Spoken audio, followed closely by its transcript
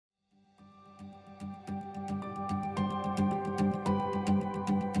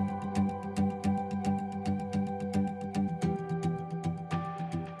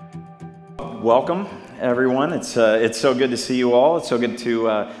welcome everyone. It's so good to see you all. It's so good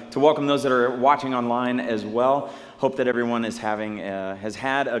to welcome those that are watching online as well. Hope that everyone is has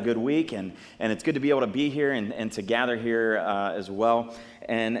had a good week, and it's good to be able to be here and to gather here as well.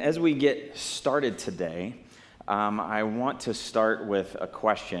 And as we get started today, I want to start with a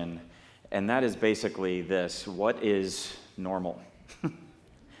question, and that is basically this: what is normal?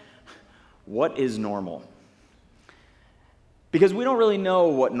 What is normal? Because we don't really know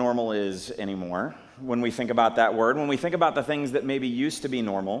what normal is anymore when we think about that word. When we think about the things that maybe used to be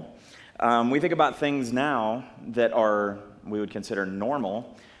normal, we think about things now that we would consider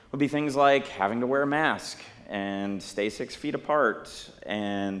normal, would be things like having to wear a mask and stay 6 feet apart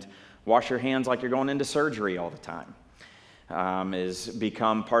and wash your hands like you're going into surgery all the time. Is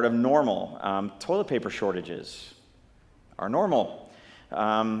become part of normal. Toilet paper shortages are normal.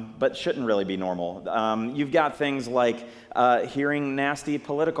 But shouldn't really be normal. You've got things like hearing nasty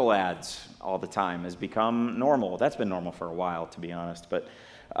political ads all the time has become normal. That's been normal for a while, to be honest. But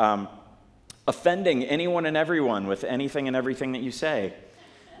offending anyone and everyone with anything and everything that you say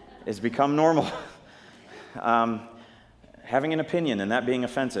has become normal. Having an opinion and that being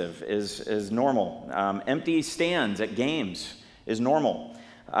offensive is normal. Empty stands at games is normal.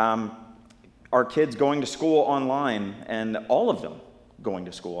 Our kids going to school online, and all of them going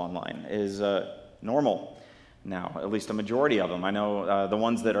to school online, is normal now, at least a majority of them. I know the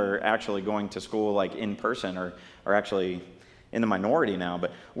ones that are actually going to school like in person are actually in the minority now,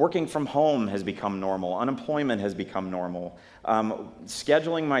 but working from home has become normal. Unemployment has become normal.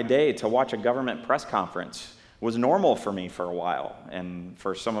 Scheduling my day to watch a government press conference was normal for me for a while, and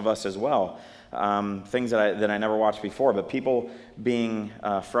for some of us as well. Things that I never watched before, but people being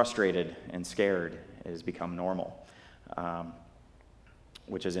frustrated and scared has become normal.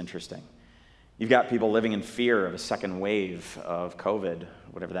 Which is interesting. You've got people living in fear of a second wave of COVID,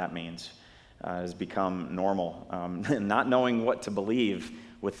 whatever that means, has become normal. Not knowing what to believe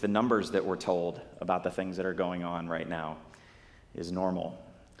with the numbers that we're told about the things that are going on right now is normal.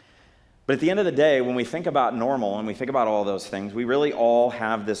 But at the end of the day, when we think about normal and we think about all those things, we really all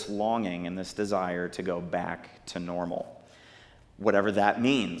have this longing and this desire to go back to normal, whatever that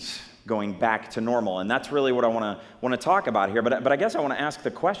means. Going back to normal. And that's really what I want to talk about here. But I guess I want to ask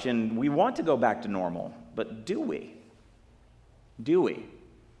the question, we want to go back to normal, but do we? Do we?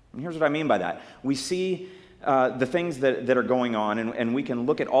 And here's what I mean by that. We see the things that are going on, and we can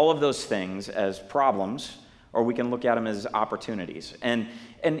look at all of those things as problems, or we can look at them as opportunities. And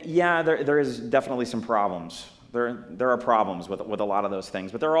yeah, there is definitely some problems. There are problems with a lot of those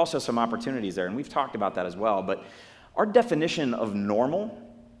things, but there are also some opportunities there, and we've talked about that as well. But our definition of normal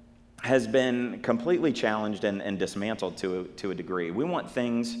has been completely challenged and dismantled to a degree. We want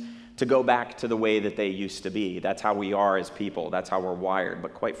things to go back to the way that they used to be. That's how we are as people. That's how we're wired.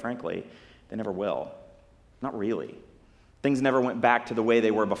 But quite frankly, they never will. Not really. Things never went back to the way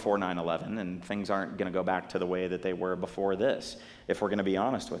they were before 9/11, and things aren't going to go back to the way that they were before this, if we're going to be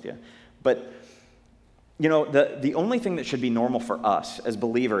honest with you. But you know, the only thing that should be normal for us as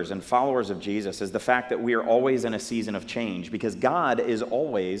believers and followers of Jesus is the fact that we are always in a season of change, because God is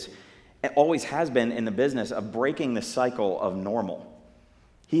always has been in the business of breaking the cycle of normal.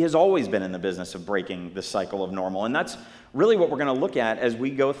 He has always been in the business of breaking the cycle of normal. And that's really what we're going to look at as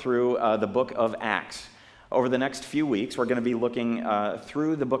we go through the book of Acts. Over the next few weeks, we're going to be looking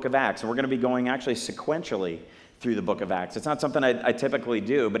through the book of Acts. And we're going to be going actually sequentially through the book of Acts. It's not something I typically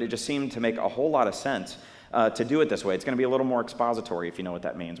do, but it just seemed to make a whole lot of sense to do it this way. It's going to be a little more expository, if you know what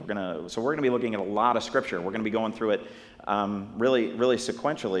that means. We're going to be looking at a lot of scripture. We're going to be going through it really, really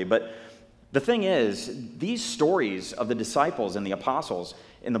sequentially. But the thing is, these stories of the disciples and the apostles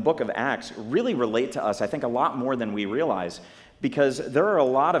in the book of Acts really relate to us, I think, a lot more than we realize, because there are a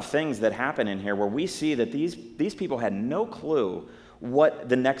lot of things that happen in here where we see that these people had no clue what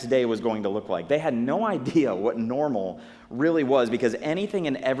the next day was going to look like. They had no idea what normal really was, because anything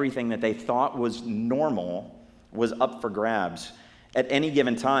and everything that they thought was normal was up for grabs at any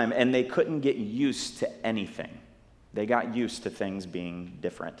given time, and they couldn't get used to anything. They got used to things being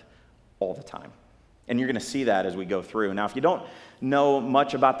different all the time. And you're going to see that as we go through. Now, if you don't know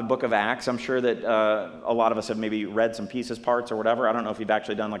much about the book of Acts, I'm sure that a lot of us have maybe read some pieces, parts, or whatever. I don't know if you've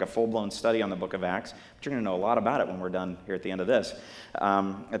actually done like a full-blown study on the book of Acts, but you're going to know a lot about it when we're done here at the end of this,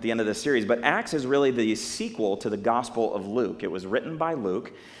 series. But Acts is really the sequel to the Gospel of Luke. It was written by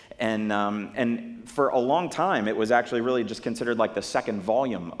Luke, and for a long time, it was actually really just considered like the second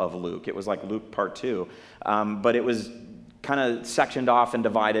volume of Luke. It was like Luke Part 2, but it was kind of sectioned off and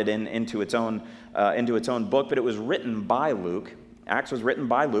divided into its own book, but it was written by Luke. Acts was written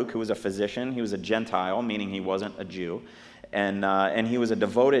by Luke, who was a physician. He was a Gentile, meaning he wasn't a Jew. and he was a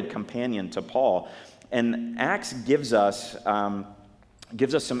devoted companion to Paul. And Acts gives us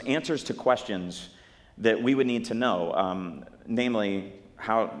some answers to questions that we would need to know, namely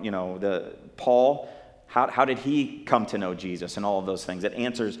how Paul. How did he come to know Jesus and all of those things? It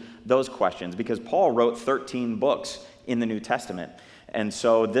answers those questions because Paul wrote 13 books in the New Testament. And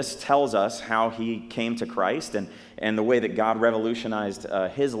so this tells us how he came to Christ and the way that God revolutionized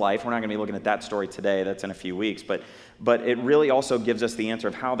his life. We're not going to be looking at that story today. That's in a few weeks. But it really also gives us the answer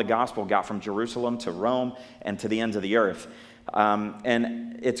of how the gospel got from Jerusalem to Rome and to the ends of the earth.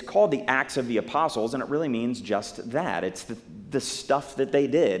 And it's called the Acts of the Apostles, and it really means just that. It's the stuff that they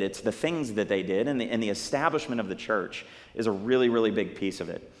did. It's the things that they did, and the establishment of the church is a really, really big piece of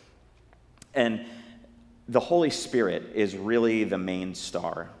it. And the Holy Spirit is really the main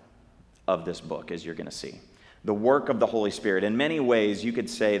star of this book, as you're going to see. The work of the Holy Spirit. In many ways, you could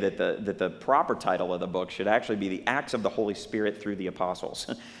say that the proper title of the book should actually be The Acts of the Holy Spirit through the Apostles,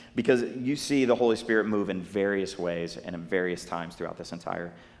 because you see the Holy Spirit move in various ways and in various times throughout this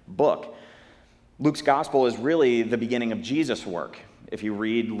entire book. Luke's gospel is really the beginning of Jesus' work. If you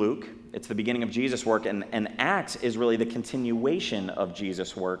read Luke, it's the beginning of Jesus' work, and Acts is really the continuation of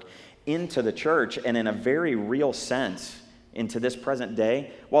Jesus' work into the church, and in a very real sense, into this present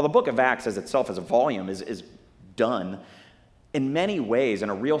day. While the book of Acts as itself as a volume is done, in many ways, in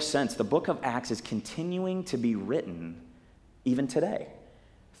a real sense, the book of Acts is continuing to be written even today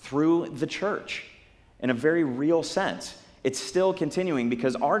through the church in a very real sense. It's still continuing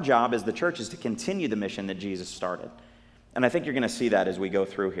because our job as the church is to continue the mission that Jesus started. And I think you're going to see that as we go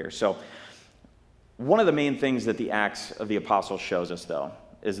through here. So one of the main things that the Acts of the Apostles shows us, though,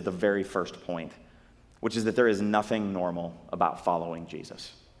 is the very first point, which is that there is nothing normal about following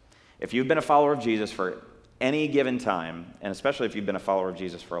Jesus. If you've been a follower of Jesus for any given time, and especially if you've been a follower of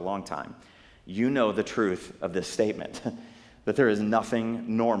Jesus for a long time, you know the truth of this statement, that there is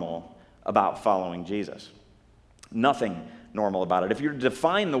nothing normal about following Jesus. Nothing normal about it. If you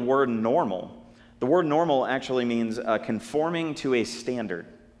define the word normal actually means conforming to a standard.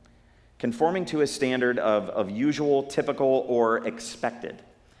 Conforming to a standard of usual, typical, or expected.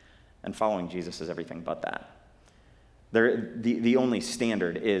 And following Jesus is everything but that. The only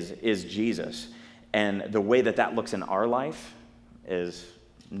standard is Jesus. And the way that looks in our life is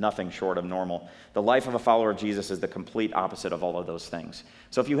nothing short of normal. The life of a follower of Jesus is the complete opposite of all of those things.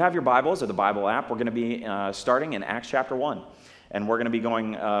 So if you have your Bibles or the Bible app, we're going to be starting in Acts chapter 1. And we're going to be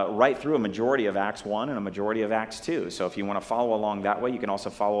going right through a majority of Acts 1 and a majority of Acts 2. So if you want to follow along that way, you can also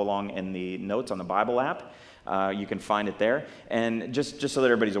follow along in the notes on the Bible app. You can find it there. And just so that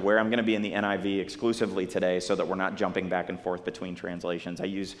everybody's aware, I'm going to be in the NIV exclusively today so that we're not jumping back and forth between translations. I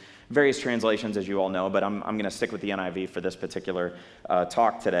use various translations, as you all know, but I'm going to stick with the NIV for this particular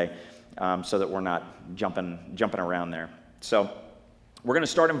talk today so that we're not jumping around there. So we're going to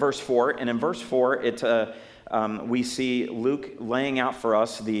start in verse 4. And in verse 4, we see Luke laying out for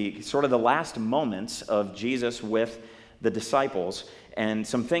us the last moments of Jesus with the disciples and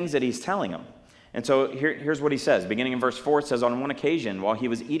some things that he's telling them. And so here's what he says. Beginning in verse 4, it says, "On one occasion, while he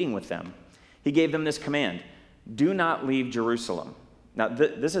was eating with them, he gave them this command, 'Do not leave Jerusalem.'" Now,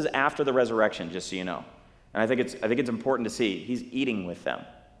 this is after the resurrection, just so you know. And I think it's important to see. He's eating with them.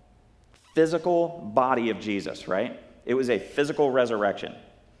 Physical body of Jesus, right? It was a physical resurrection,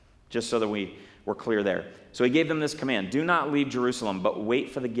 just so that we're clear there. So he gave them this command, "Do not leave Jerusalem, but wait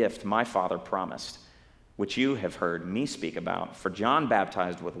for the gift my Father promised, which you have heard me speak about. For John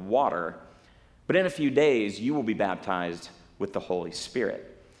baptized with water, but in a few days you will be baptized with the Holy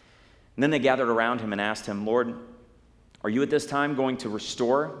Spirit." And then they gathered around him and asked him, "Lord, are you at this time going to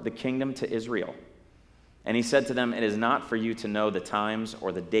restore the kingdom to Israel?" And he said to them, "It is not for you to know the times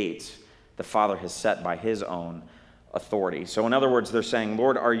or the dates the Father has set by his own authority." So in other words, they're saying,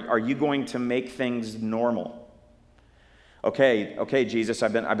 "Lord, are you going to make things normal? Okay, Jesus,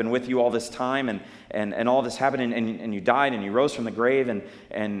 I've been with you all this time, and all this happened, and you died, and you rose from the grave,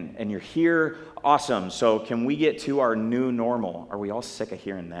 and you're here. Awesome. So can we get to our new normal?" Are we all sick of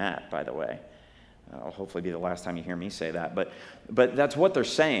hearing that, by the way? It'll hopefully be the last time you hear me say that. But that's what they're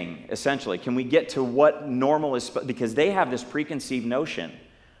saying, essentially. Can we get to what normal is? Because they have this preconceived notion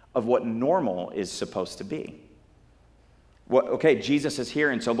of what normal is supposed to be. Okay, Jesus is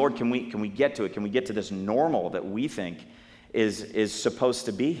here, and so Lord, can we get to it? Can we get to this normal that we think is supposed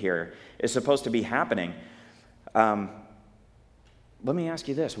to be here, is supposed to be happening? Let me ask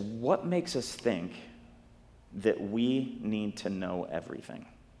you this. What makes us think that we need to know everything?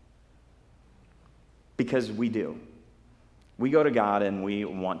 Because we do. We go to God and we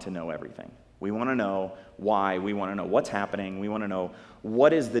want to know everything. We want to know why. We want to know what's happening. We want to know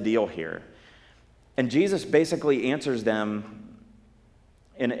what is the deal here. And Jesus basically answers them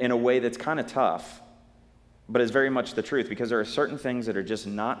in a way that's kind of tough, but is very much the truth, because there are certain things that are just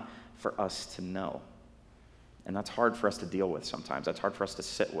not for us to know. And that's hard for us to deal with sometimes. That's hard for us to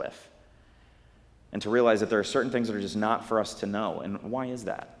sit with. And to realize that there are certain things that are just not for us to know. And why is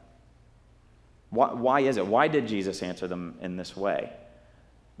that? Why is it? Why did Jesus answer them in this way?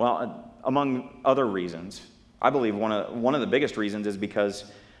 Well, among other reasons, I believe one of the biggest reasons is because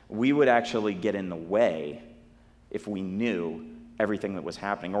we would actually get in the way if we knew everything that was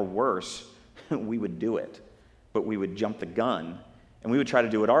happening. Or worse, we would do it, but we would jump the gun and we would try to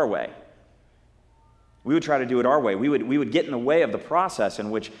do it our way. We would try to do it our way. We would get in the way of the process in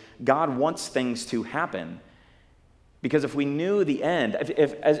which God wants things to happen. Because if we knew the end,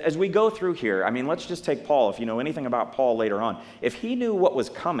 as we go through here, I mean, let's just take Paul. If you know anything about Paul later on, if he knew what was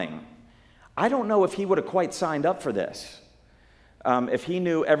coming, I don't know if he would have quite signed up for this. If he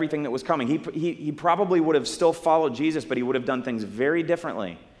knew everything that was coming, he probably would have still followed Jesus, but he would have done things very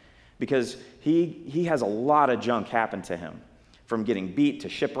differently, because he has a lot of junk happen to him, from getting beat to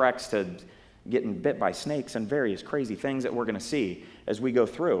shipwrecks to getting bit by snakes and various crazy things that we're going to see as we go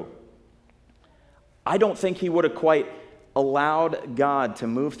through. I don't think he would have quite allowed God to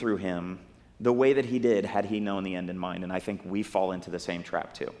move through him the way that he did had he known the end in mind. And I think we fall into the same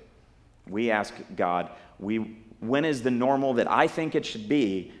trap too. We ask God, when is the normal that I think it should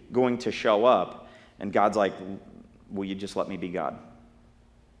be going to show up? And God's like, will you just let me be God?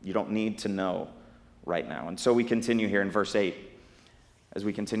 You don't need to know right now. And so we continue here in verse 8 as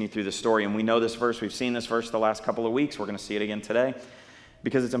we continue through the story. And we know this verse. We've seen this verse the last couple of weeks. We're going to see it again today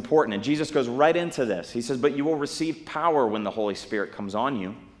because it's important. And Jesus goes right into this. He says, but you will receive power when the Holy Spirit comes on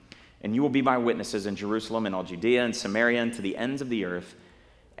you, and you will be my witnesses in Jerusalem and all Judea and Samaria and to the ends of the earth.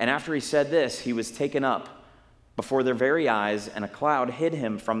 And after he said this, he was taken up before their very eyes, and a cloud hid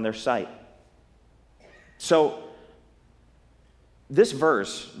him from their sight. So this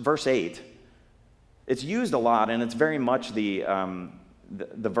verse 8, it's used a lot, and it's very much the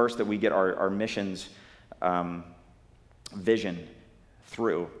verse that we get our missions vision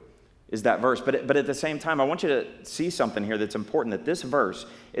through, is that verse. But at the same time, I want you to see something here that's important, that this verse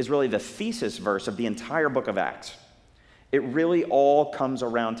is really the thesis verse of the entire book of Acts. It really all comes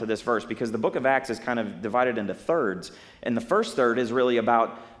around to this verse, because the book of Acts is kind of divided into thirds. And the first third is really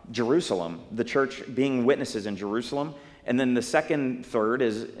about Jerusalem, the church being witnesses in Jerusalem. And then the second third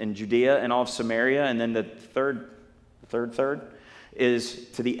is in Judea and all of Samaria. And then the third is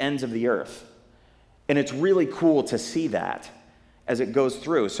to the ends of the earth. And it's really cool to see that as it goes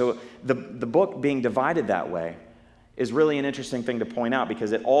through. So the book being divided that way is really an interesting thing to point out,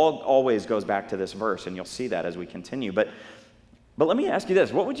 because it always goes back to this verse, and you'll see that as we continue. But let me ask you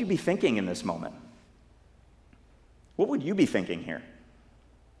this. What would you be thinking in this moment? What would you be thinking here?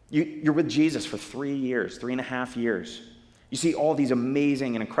 You're with Jesus for 3 years, 3.5 years. You see all these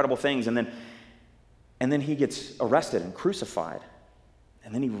amazing and incredible things, and then he gets arrested and crucified.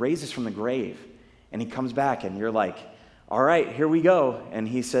 And then he raises from the grave, and he comes back, and you're like, all right, here we go. And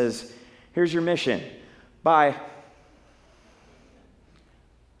he says, here's your mission. Bye.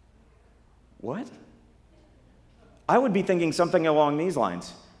 What? I would be thinking something along these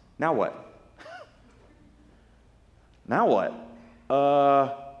lines. Now what? Now what?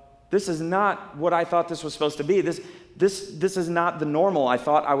 This is not what I thought this was supposed to be. This is not the normal I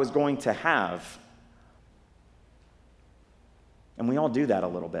thought I was going to have. And we all do that a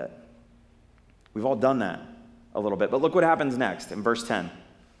little bit. We've all done that a little bit. But look what happens next in verse 10.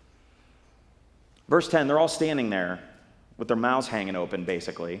 Verse 10, they're all standing there with their mouths hanging open,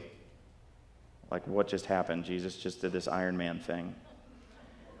 basically. Like, what just happened? Jesus just did this Iron Man thing.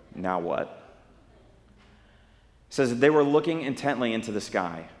 Now what? It says they were looking intently into the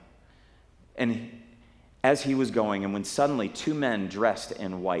sky, and as he was going, and when suddenly 2 men dressed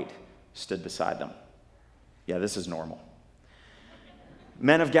in white stood beside them. Yeah, this is normal.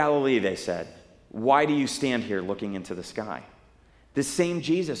 Men of Galilee, they said, why do you stand here looking into the sky? This same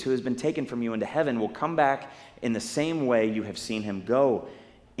Jesus who has been taken from you into heaven will come back in the same way you have seen him go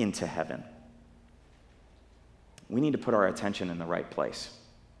into heaven. We need to put our attention in the right place.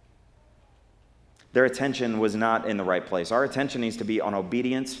 Their attention was not in the right place. Our attention needs to be on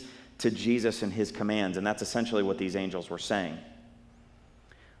obedience to Jesus and his commands, and that's essentially what these angels were saying.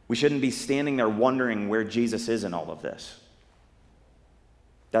 We shouldn't be standing there wondering where Jesus is in all of this.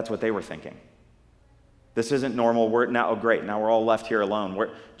 That's what they were thinking. This isn't normal. Great, now we're all left here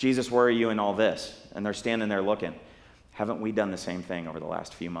alone. Jesus, where are you in all this? And they're standing there looking. Haven't we done the same thing over the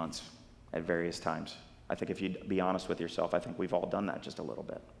last few months at various times? I think if you'd be honest with yourself, I think we've all done that just a little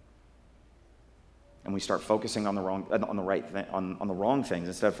bit. And we start focusing on the wrong things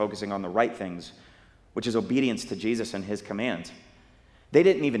instead of focusing on the right things which is obedience to Jesus and his commands. They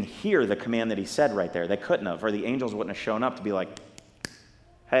didn't even hear the command that he said right there. They couldn't have, or the angels wouldn't have shown up to be like,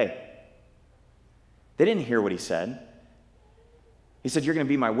 hey. They didn't hear what he said. He said, you're going to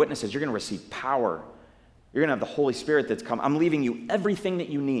be my witnesses. You're going to receive power. You're going to have the Holy Spirit that's come. I'm leaving you everything that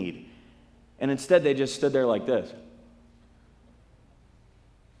you need. And instead, they just stood there like this.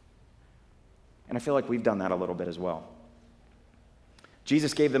 And I feel like we've done that a little bit as well.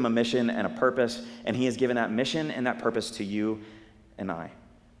 Jesus gave them a mission and a purpose, and he has given that mission and that purpose to you and I.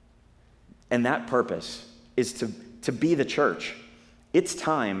 And that purpose is to be the church. It's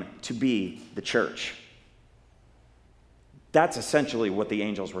time to be the church. That's essentially what the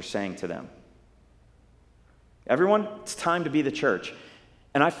angels were saying to them. Everyone, it's time to be the church.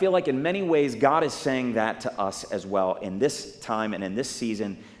 And I feel like in many ways, God is saying that to us as well in this time and in this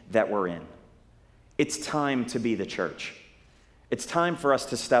season that we're in. It's time to be the church. It's time for us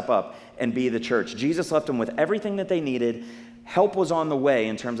to step up and be the church. Jesus left them with everything that they needed. Help was on the way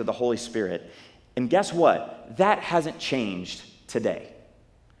in terms of the Holy Spirit. And guess what? That hasn't changed today.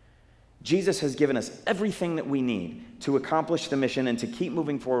 Jesus has given us everything that we need to accomplish the mission and to keep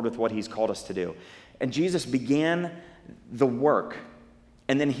moving forward with what he's called us to do. And Jesus began the work,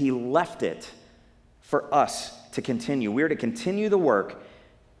 and then he left it for us to continue. We're to continue the work,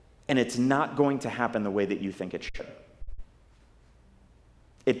 and it's not going to happen the way that you think it should.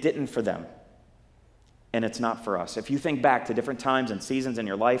 It didn't for them, and it's not for us. If you think back to different times and seasons in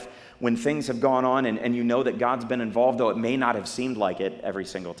your life when things have gone on and you know that God's been involved, though it may not have seemed like it every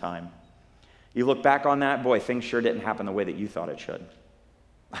single time, you look back on that, boy, things sure didn't happen the way that you thought it should.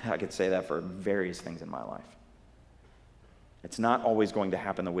 I could say that for various things in my life. It's not always going to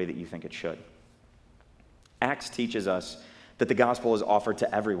happen the way that you think it should. Acts teaches us that the gospel is offered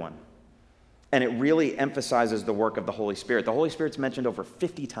to everyone. And it really emphasizes the work of the Holy Spirit. The Holy Spirit's mentioned over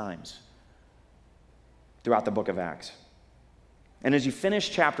 50 times throughout the book of Acts. And as you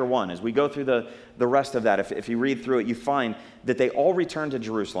finish chapter 1, as we go through the rest of that, if you read through it, you find that they all returned to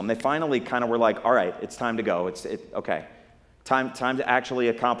Jerusalem. They finally kind of were like, all right, it's time to go. Okay. Time to actually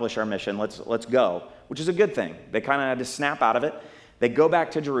accomplish our mission. Let's go, which is a good thing. They kind of had to snap out of it. They go back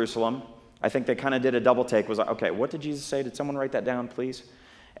to Jerusalem. I think they kind of did a double take. Was like, okay, what did Jesus say? Did someone write that down, please?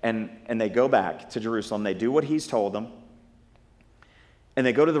 And they go back to Jerusalem. They do what he's told them. And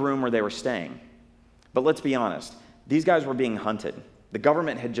they go to the room where they were staying. But let's be honest. These guys were being hunted. The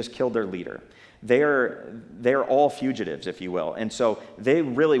government had just killed their leader. They're all fugitives, if you will. And so they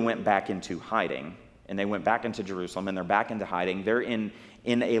really went back into hiding. And they went back into Jerusalem, and they're back into hiding. They're in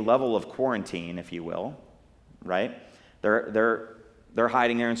a level of quarantine, if you will, right? They're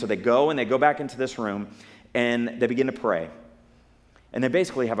hiding there, and so they go back into this room, and they begin to pray. And they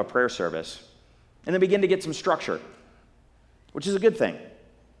basically have a prayer service, and they begin to get some structure, which is a good thing.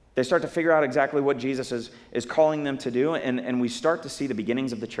 They start to figure out exactly what Jesus is calling them to do, and we start to see the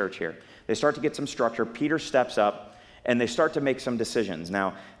beginnings of the church here. They start to get some structure. Peter steps up, and they start to make some decisions.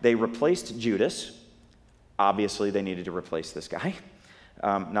 Now, they replaced Judas. Obviously, they needed to replace this guy.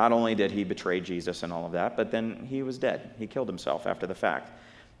 Not only did he betray Jesus and all of that, but then he was dead. He killed himself after the fact.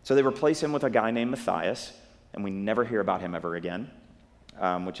 So they replace him with a guy named Matthias, and we never hear about him ever again,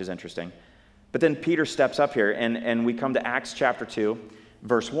 which is interesting. But then Peter steps up here, and we come to Acts chapter 2,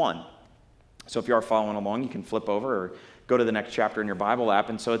 verse 1. So if you are following along, you can flip over or go to the next chapter in your Bible app.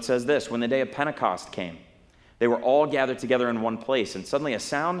 And so it says this: when the day of Pentecost came, they were all gathered together in one place, and suddenly a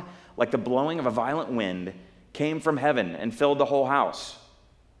sound like the blowing of a violent wind came from heaven and filled the whole house.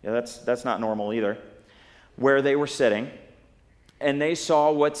 Yeah, that's not normal either. Where they were sitting, and they saw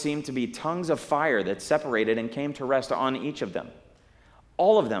what seemed to be tongues of fire that separated and came to rest on each of them.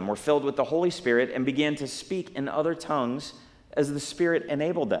 All of them were filled with the Holy Spirit and began to speak in other tongues as the Spirit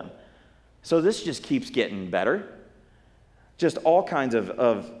enabled them. So this just keeps getting better. Just all kinds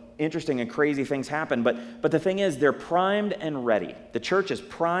of interesting and crazy things happen. But the thing is, they're primed and ready. The church is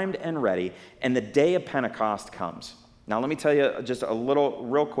primed and ready, and the day of Pentecost comes. Now, let me tell you just a little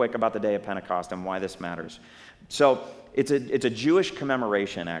real quick about the day of Pentecost and why this matters. So it's a Jewish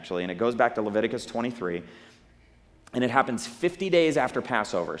commemoration, actually, and it goes back to Leviticus 23, and it happens 50 days after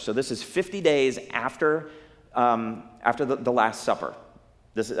Passover. So this is 50 days after the Last Supper.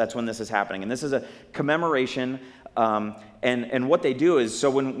 That's when this is happening. And this is a commemoration. And what they do is, so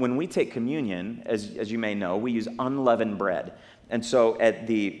when we take communion, as you may know, we use unleavened bread. And so at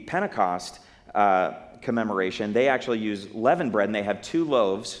the Pentecost commemoration, they actually use leavened bread, and they have 2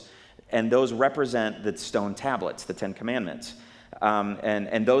 loaves, and those represent the stone tablets, the 10 Commandments.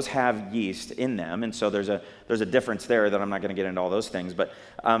 And those have yeast in them, and so there's a difference there that I'm not going to get into all those things.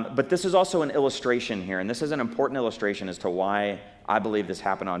 But this is also an illustration here, and this is an important illustration as to why I believe this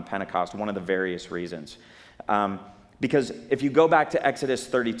happened on Pentecost, one of the various reasons. Because if you go back to Exodus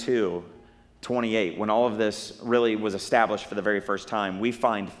 32:28, when all of this really was established for the very first time, we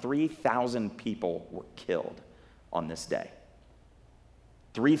find 3,000 people were killed on this day.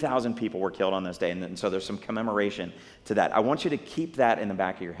 3,000 people were killed on this day, and so there's some commemoration to that. I want you to keep that in the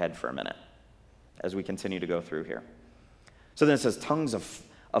back of your head for a minute as we continue to go through here. So then it says, tongues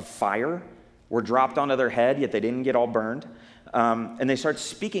of fire were dropped onto their head, yet they didn't get all burned. And they start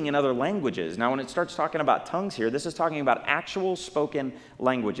speaking in other languages. Now, when it starts talking about tongues here, this is talking about actual spoken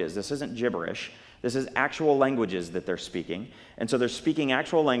languages. This isn't gibberish. This is actual languages that they're speaking. And so they're speaking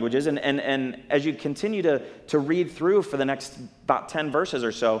actual languages. And as you continue to read through for the next about 10 verses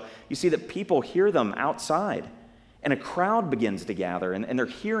or so, you see that people hear them outside. And a crowd begins to gather. And they're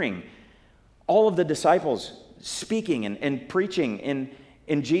hearing all of the disciples speaking and preaching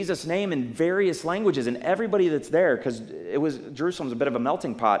in Jesus' name in various languages. And everybody that's there, because Jerusalem's a bit of a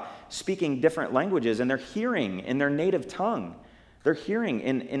melting pot, speaking different languages. And they're hearing in their native tongue. They're hearing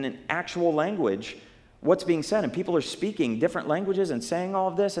in an actual language what's being said, and people are speaking different languages and saying all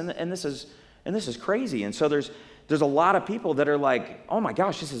of this, and this is crazy. And so there's a lot of people that are like, oh my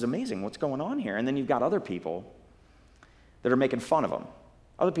gosh, this is amazing. What's going on here? And then you've got other people that are making fun of them.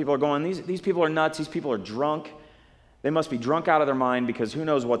 Other people are going, these people are nuts. These people are drunk. They must be drunk out of their mind because who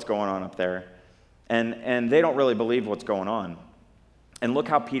knows what's going on up there, and they don't really believe what's going on. And look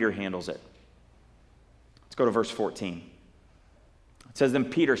how Peter handles it. Let's go to verse 14. It says, then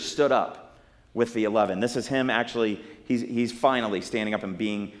Peter stood up with the 11. This is him actually, he's finally standing up and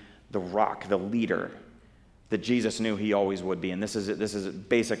being the rock, the leader that Jesus knew he always would be. And this is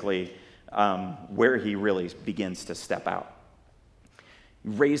basically where he really begins to step out. He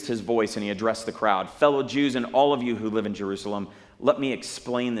raised his voice and he addressed the crowd. Fellow Jews and all of you who live in Jerusalem, let me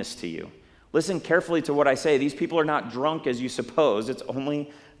explain this to you. Listen carefully to what I say. These people are not drunk as you suppose. It's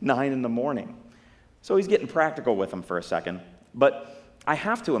only 9 a.m. So he's getting practical with them for a second. But I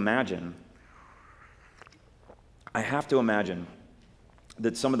have to imagine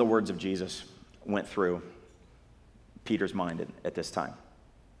that some of the words of Jesus went through Peter's mind at this time.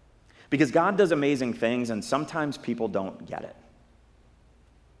 Because God does amazing things, and sometimes people don't get it.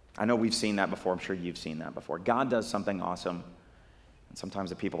 I know we've seen that before. I'm sure you've seen that before. God does something awesome, and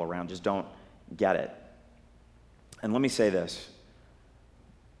sometimes the people around just don't get it. And let me say this,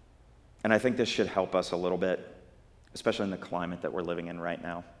 and I think this should help us a little bit, especially in the climate that we're living in right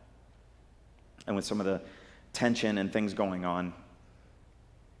now, and with some of the tension and things going on.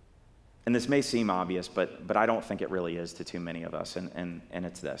 And this may seem obvious, but I don't think it really is to too many of us, and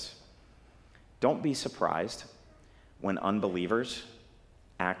it's this. Don't be surprised when unbelievers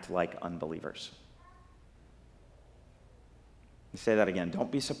act like unbelievers. Let me say that again.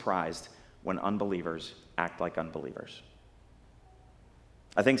 Don't be surprised when unbelievers act like unbelievers.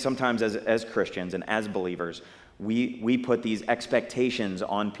 I think sometimes as Christians and as believers, we put these expectations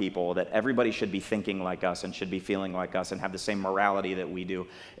on people that everybody should be thinking like us and should be feeling like us and have the same morality that we do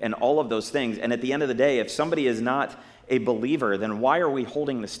and all of those things. And at the end of the day, if somebody is not a believer, then why are we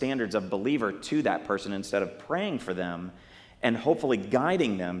holding the standards of believer to that person instead of praying for them and hopefully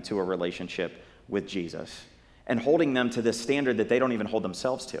guiding them to a relationship with Jesus and holding them to this standard that they don't even hold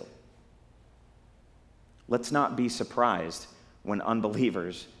themselves to? Let's not be surprised when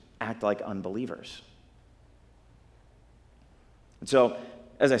unbelievers act like unbelievers. And so,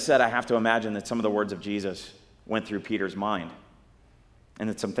 as I said, I have to imagine that some of the words of Jesus went through Peter's mind and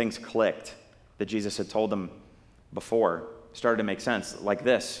that some things clicked that Jesus had told them before started to make sense, like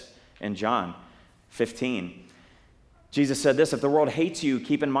this in John 15. Jesus said this, if the world hates you,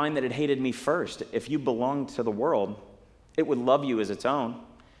 keep in mind that it hated me first. If you belonged to the world, it would love you as its own.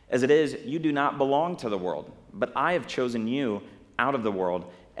 As it is, you do not belong to the world, but I have chosen you out of the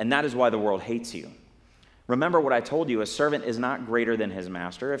world, and that is why the world hates you. Remember what I told you, a servant is not greater than his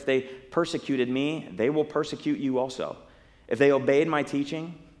master. If they persecuted me, they will persecute you also. If they obeyed my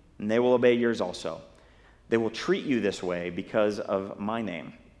teaching, they will obey yours also. They will treat you this way because of my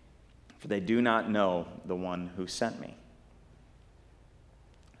name, for they do not know the one who sent me.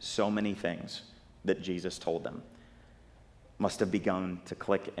 So many things that Jesus told them must have begun to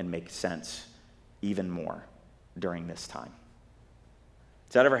click and make sense even more during this time.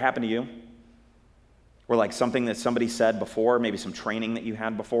 Has that ever happened to you? Or like something that somebody said before, maybe some training that you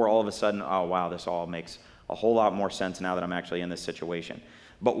had before, all of a sudden, oh wow, this all makes a whole lot more sense now that I'm actually in this situation.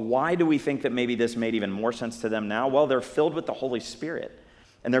 But why do we think that maybe this made even more sense to them now? Well, they're filled with the Holy Spirit.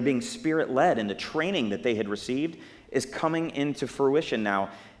 And they're being Spirit-led, and the training that they had received is coming into fruition now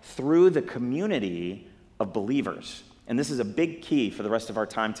through the community of believers. And this is a big key for the rest of our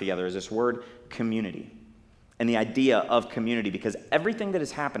time together, is this word community and the idea of community, because everything that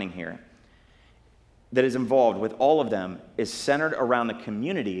is happening here that is involved with all of them is centered around the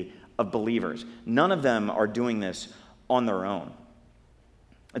community of believers. None of them are doing this on their own.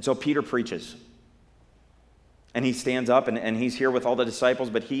 And so Peter preaches. And he stands up, and he's here with all the disciples,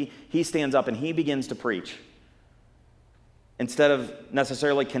 but he stands up and he begins to preach. Instead of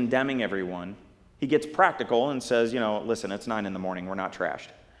necessarily condemning everyone, he gets practical and says, listen, it's 9 a.m, we're not trashed.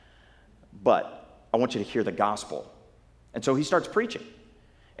 But I want you to hear the gospel. And so he starts preaching.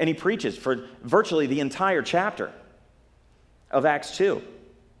 And he preaches for virtually the entire chapter of Acts 2.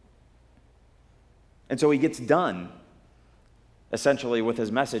 And so he gets done, essentially, with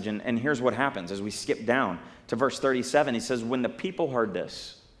his message. And here's what happens as we skip down to verse 37. He says, when the people heard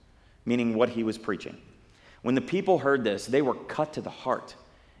this, meaning what he was preaching, when the people heard this, they were cut to the heart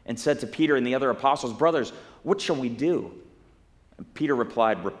and said to Peter and the other apostles, brothers, what shall we do? And Peter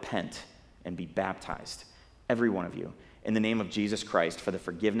replied, repent and be baptized, every one of you, in the name of Jesus Christ for the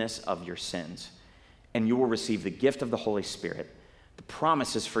forgiveness of your sins, and you will receive the gift of the Holy Spirit. The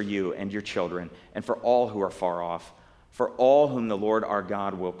promise is for you and your children and for all who are far off, for all whom the Lord our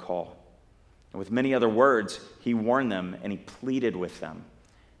God will call. And with many other words, he warned them and he pleaded with them,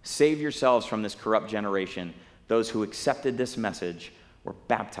 save yourselves from this corrupt generation. Those who accepted this message were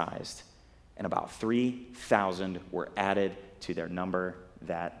baptized, and about 3,000 were added to their number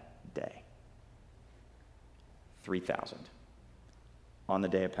that day. 3,000 on the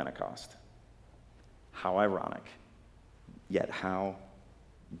day of Pentecost. How ironic, yet how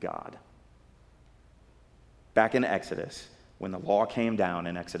God. Back in Exodus, when the law came down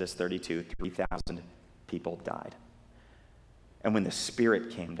in Exodus 32, 3,000 people died. And when the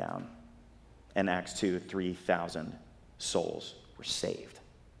Spirit came down in Acts 2, 3,000 souls were saved.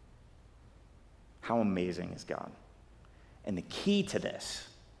 How amazing is God? And the key to this,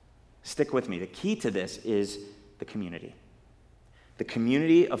 stick with me, the key to this is the community. The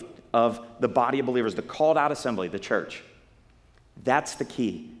community of the body of believers, the called out assembly, the church. That's the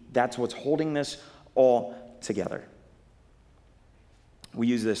key. That's what's holding this all together. We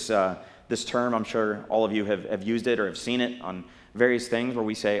use this term, I'm sure all of you have used it or have seen it on various things where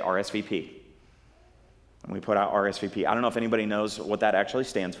we say RSVP. And we put out RSVP. I don't know if anybody knows what that actually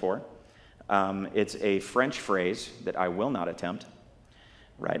stands for. It's a French phrase that I will not attempt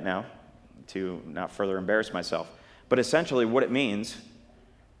right now to not further embarrass myself. But essentially what it means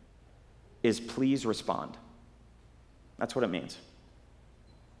is please respond. That's what it means.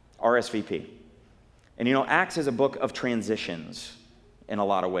 RSVP. And Acts is a book of transitions in a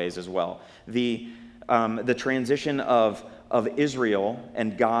lot of ways as well. The transition of Israel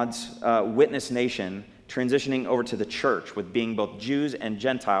and God's witness nation transitioning over to the church with being both Jews and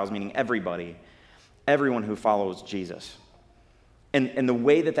Gentiles, meaning everyone who follows Jesus. And the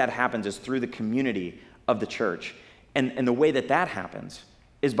way that happens is through the community of the church. And the way that happens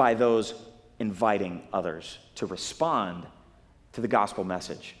is by those inviting others to respond to the gospel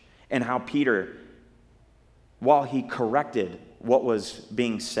message. And how Peter, while he corrected what was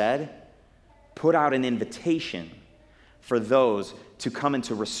being said, put out an invitation for those to come and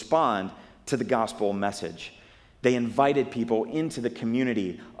to respond to the gospel message. They invited people into the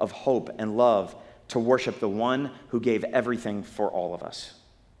community of hope and love to worship the one who gave everything for all of us.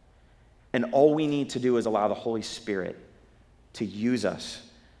 And all we need to do is allow the Holy Spirit to use us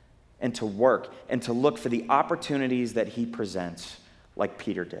and to work and to look for the opportunities that he presents like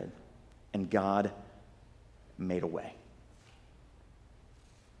Peter did. And God made a way.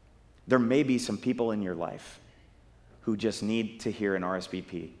 There may be some people in your life who just need to hear an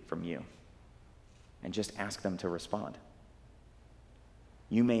RSVP from you, and just ask them to respond.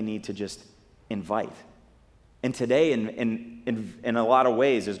 You may need to just invite. And today, in a lot of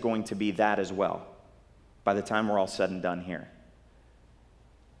ways, is going to be that as well. By the time we're all said and done here,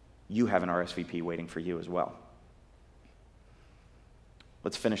 you have an RSVP waiting for you as well.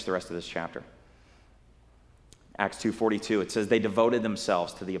 Let's finish the rest of this chapter. Acts 2:42, it says, they devoted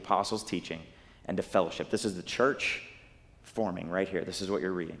themselves to the apostles' teaching and to fellowship. This is the church forming right here. This is what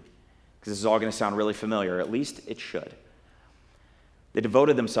you're reading. Because this is all going to sound really familiar, or at least it should. They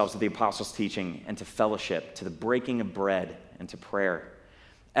devoted themselves to the apostles' teaching and to fellowship, to the breaking of bread and to prayer.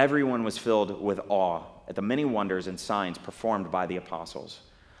 Everyone was filled with awe at the many wonders and signs performed by the apostles.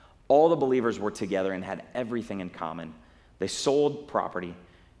 All the believers were together and had everything in common. They sold property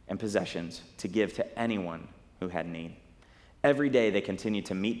and possessions to give to anyone who had need. Every day they continued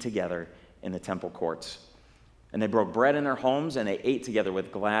to meet together in the temple courts. And they broke bread in their homes, and they ate together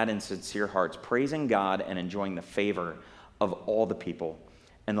with glad and sincere hearts, praising God and enjoying the favor of all the people.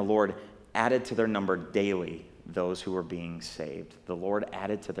 And the Lord added to their number daily those who were being saved. The Lord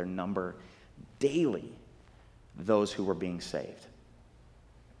added to their number daily those who were being saved.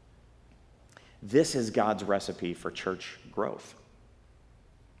 This is God's recipe for church growth.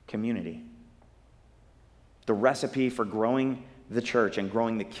 Community. The recipe for growing the church and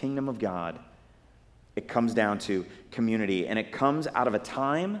growing the kingdom of God, it comes down to community. And it comes out of a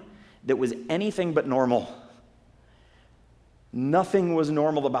time that was anything but normal. Nothing was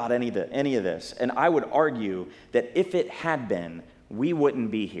normal about any of this. And I would argue that if it had been, we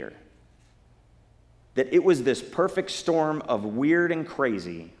wouldn't be here. That it was this perfect storm of weird and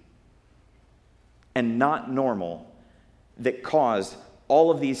crazy and not normal that caused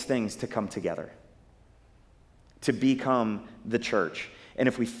all of these things to come together, to become the church. And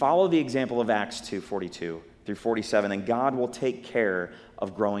if we follow the example of Acts 2:42 through 47, then God will take care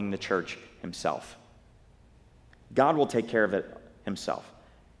of growing the church himself. God will take care of it himself.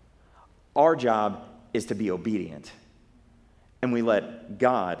 Our job is to be obedient, and we let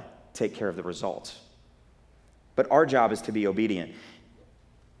God take care of the results. But our job is to be obedient.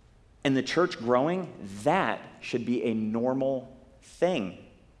 And the church growing, that should be a normal thing.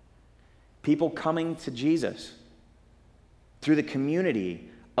 People coming to Jesus through the community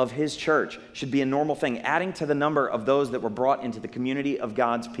of his church should be a normal thing. Adding to the number of those that were brought into the community of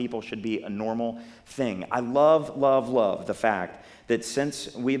God's people should be a normal thing. I love, love, love the fact that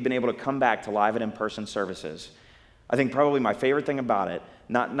since we've been able to come back to live and in-person services, I think probably my favorite thing about it,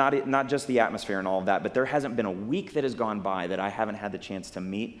 not just the atmosphere and all of that, but there hasn't been a week that has gone by that I haven't had the chance to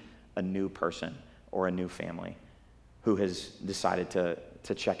meet a new person or a new family who has decided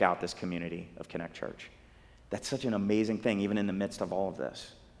to check out this community of Connect Church. That's such an amazing thing, even in the midst of all of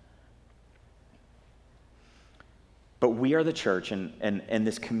this. But we are the church and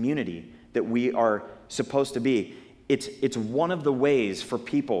this community that we are supposed to be. It's one of the ways for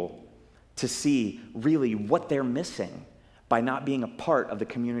people to see really what they're missing by not being a part of the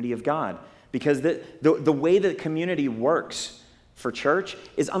community of God. Because the way that community works for church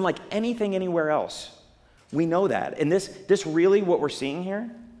is unlike anything anywhere else. We know that. And this really, what we're seeing here,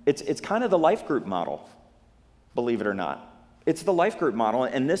 it's kind of the life group model, believe it or not. It's the life group model,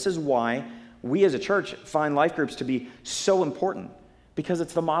 and this is why we as a church find life groups to be so important, because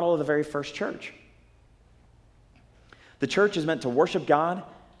it's the model of the very first church. The church is meant to worship God,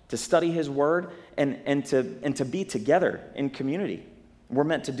 to study his word, and to be together in community. We're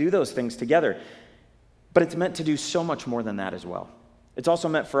meant to do those things together. But it's meant to do so much more than that as well. It's also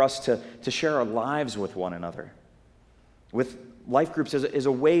meant for us to share our lives with one another. With life groups is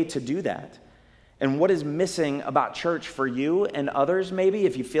a way to do that. And what is missing about church for you and others, maybe,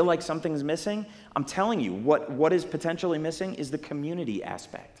 if you feel like something's missing, I'm telling you, what is potentially missing is the community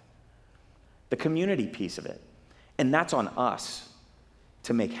aspect. The community piece of it. And that's on us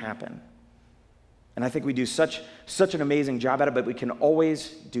to make happen. And I think we do such an amazing job at it, but we can always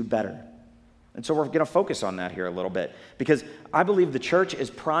do better. And so we're going to focus on that here a little bit, because I believe the church is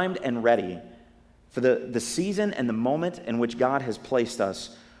primed and ready for the season and the moment in which God has placed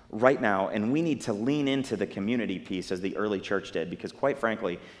us right now, and we need to lean into the community piece as the early church did, because quite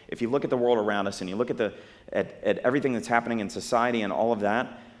frankly, if you look at the world around us and you look at everything that's happening in society and all of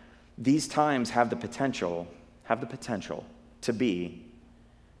that, these times have the potential to be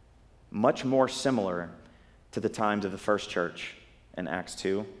much more similar to the times of the first church in Acts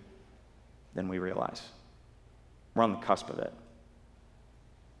 2 than we realize. We're on the cusp of it.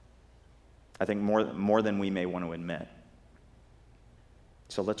 I think more than we may want to admit.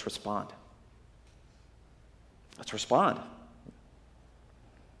 So let's respond. Let's respond.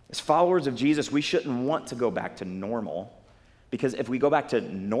 As followers of Jesus, we shouldn't want to go back to normal, because if we go back to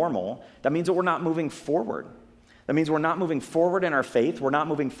normal, that means that we're not moving forward. That means we're not moving forward in our faith. We're not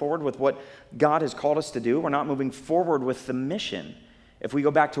moving forward with what God has called us to do. We're not moving forward with the mission if we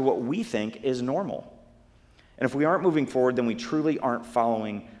go back to what we think is normal. And if we aren't moving forward, then we truly aren't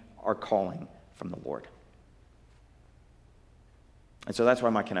following our calling from the Lord. And so that's why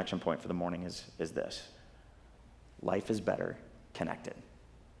my connection point for the morning is this. Life is better connected.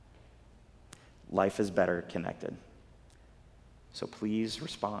 Life is better connected. So please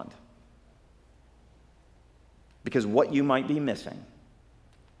respond. Because what you might be missing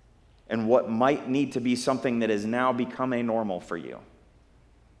and what might need to be something that has now become a normal for you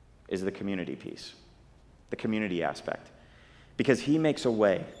is the community piece, the community aspect. Because he makes a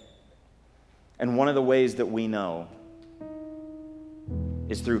way. And one of the ways that we know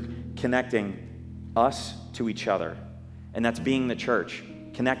is through connecting us to each other. And that's being the church,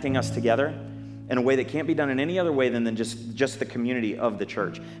 connecting us together in a way that can't be done in any other way than just the community of the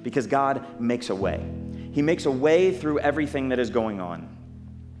church, because God makes a way. He makes a way through everything that is going on.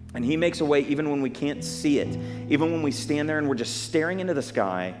 And he makes a way even when we can't see it, even when we stand there and we're just staring into the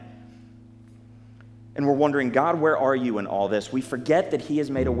sky and we're wondering, God, where are you in all this? We forget that he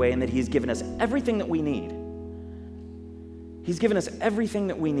has made a way and that he's given us everything that we need. He's given us everything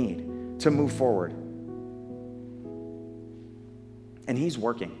that we need to move forward. And he's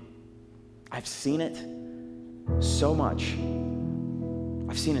working. I've seen it so much.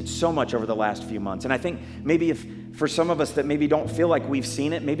 I've seen it so much over the last few months. And I think maybe if for some of us that maybe don't feel like we've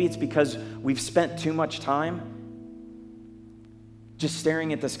seen it, maybe it's because we've spent too much time just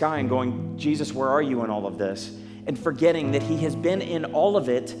staring at the sky and going, Jesus, where are you in all of this? And forgetting that he has been in all of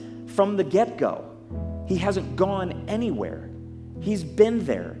it from the get-go. He hasn't gone anywhere. He's been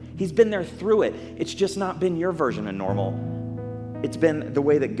there. He's been there through it. It's just not been your version of normal. It's been the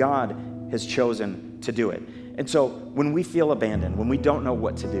way that God has chosen to do it. And so when we feel abandoned, when we don't know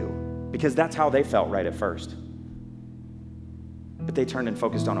what to do, because that's how they felt right at first, but they turned and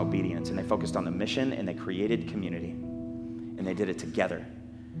focused on obedience, and they focused on the mission, and they created community, and they did it together,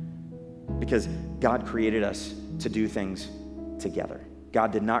 because God created us to do things together.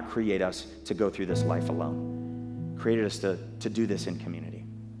 God did not create us to go through this life alone. He created us to do this in community.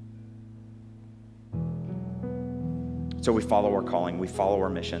 So we follow our calling, we follow our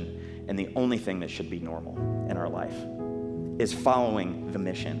mission, and the only thing that should be normal in our life is following the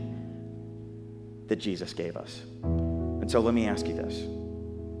mission that Jesus gave us. And so let me ask you this.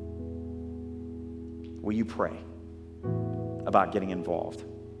 Will you pray about getting involved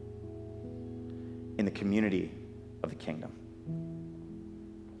in the community of the kingdom?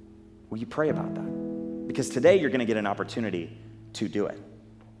 Will you pray about that? Because today you're going to get an opportunity to do it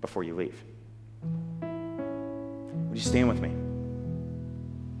before you leave. Would you stand with me?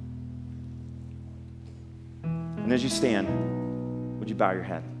 And as you stand, would you bow your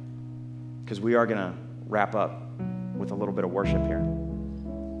head? Because we are going to wrap up with a little bit of worship here.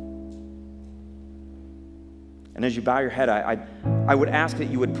 And as you bow your head, I would ask that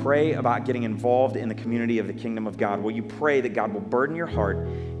you would pray about getting involved in the community of the kingdom of God. Will you pray that God will burden your heart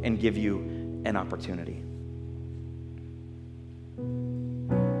and give you an opportunity?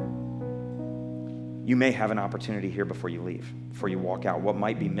 You may have an opportunity here before you leave, before you walk out. What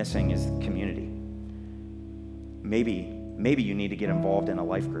might be missing is community. Maybe you need to get involved in a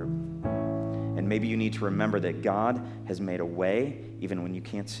life group. And maybe you need to remember that God has made a way even when you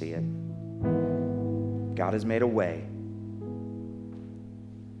can't see it. God has made a way.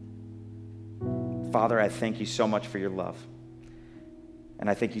 Father, I thank you so much for your love. And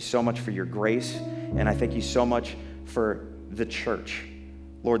I thank you so much for your grace. And I thank you so much for the church,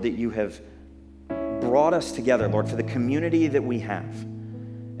 Lord, that you have brought us together, Lord, for the community that we have.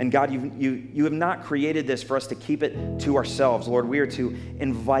 And God, you have not created this for us to keep it to ourselves. Lord, we are to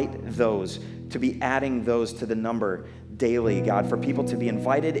invite those, to be adding those to the number daily, God, for people to be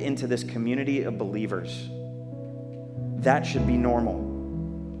invited into this community of believers. That should be normal.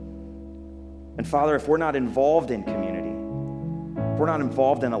 And Father, if we're not involved in community, if we're not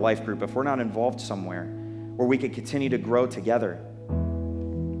involved in a life group, if we're not involved somewhere where we could continue to grow together,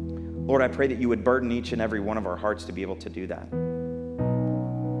 Lord, I pray that you would burden each and every one of our hearts to be able to do that.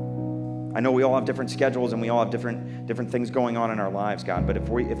 I know we all have different schedules and we all have different things going on in our lives, God, but if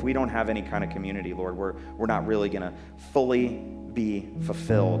we don't have any kind of community, Lord, we're not really going to fully be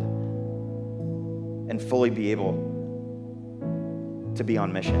fulfilled and fully be able to be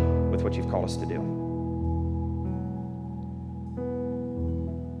on mission with what you've called us to do.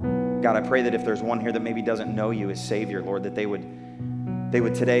 God, I pray that if there's one here that maybe doesn't know you as Savior, Lord, that they would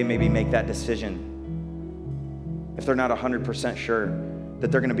today maybe make that decision. If they're not 100% sure that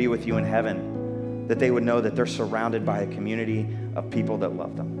they're going to be with you in heaven, that they would know that they're surrounded by a community of people that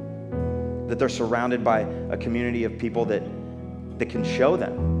love them, that they're surrounded by a community of people that can show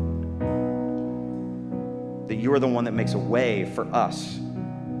them that you are the one that makes a way for us,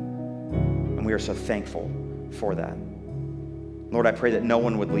 and we are so thankful for that. Lord, I pray that no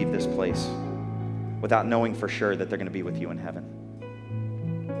one would leave this place without knowing for sure that they're going to be with you in heaven.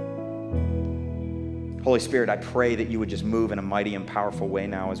 Holy Spirit, I pray that you would just move in a mighty and powerful way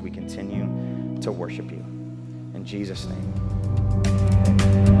now as we continue to worship you. In Jesus' name.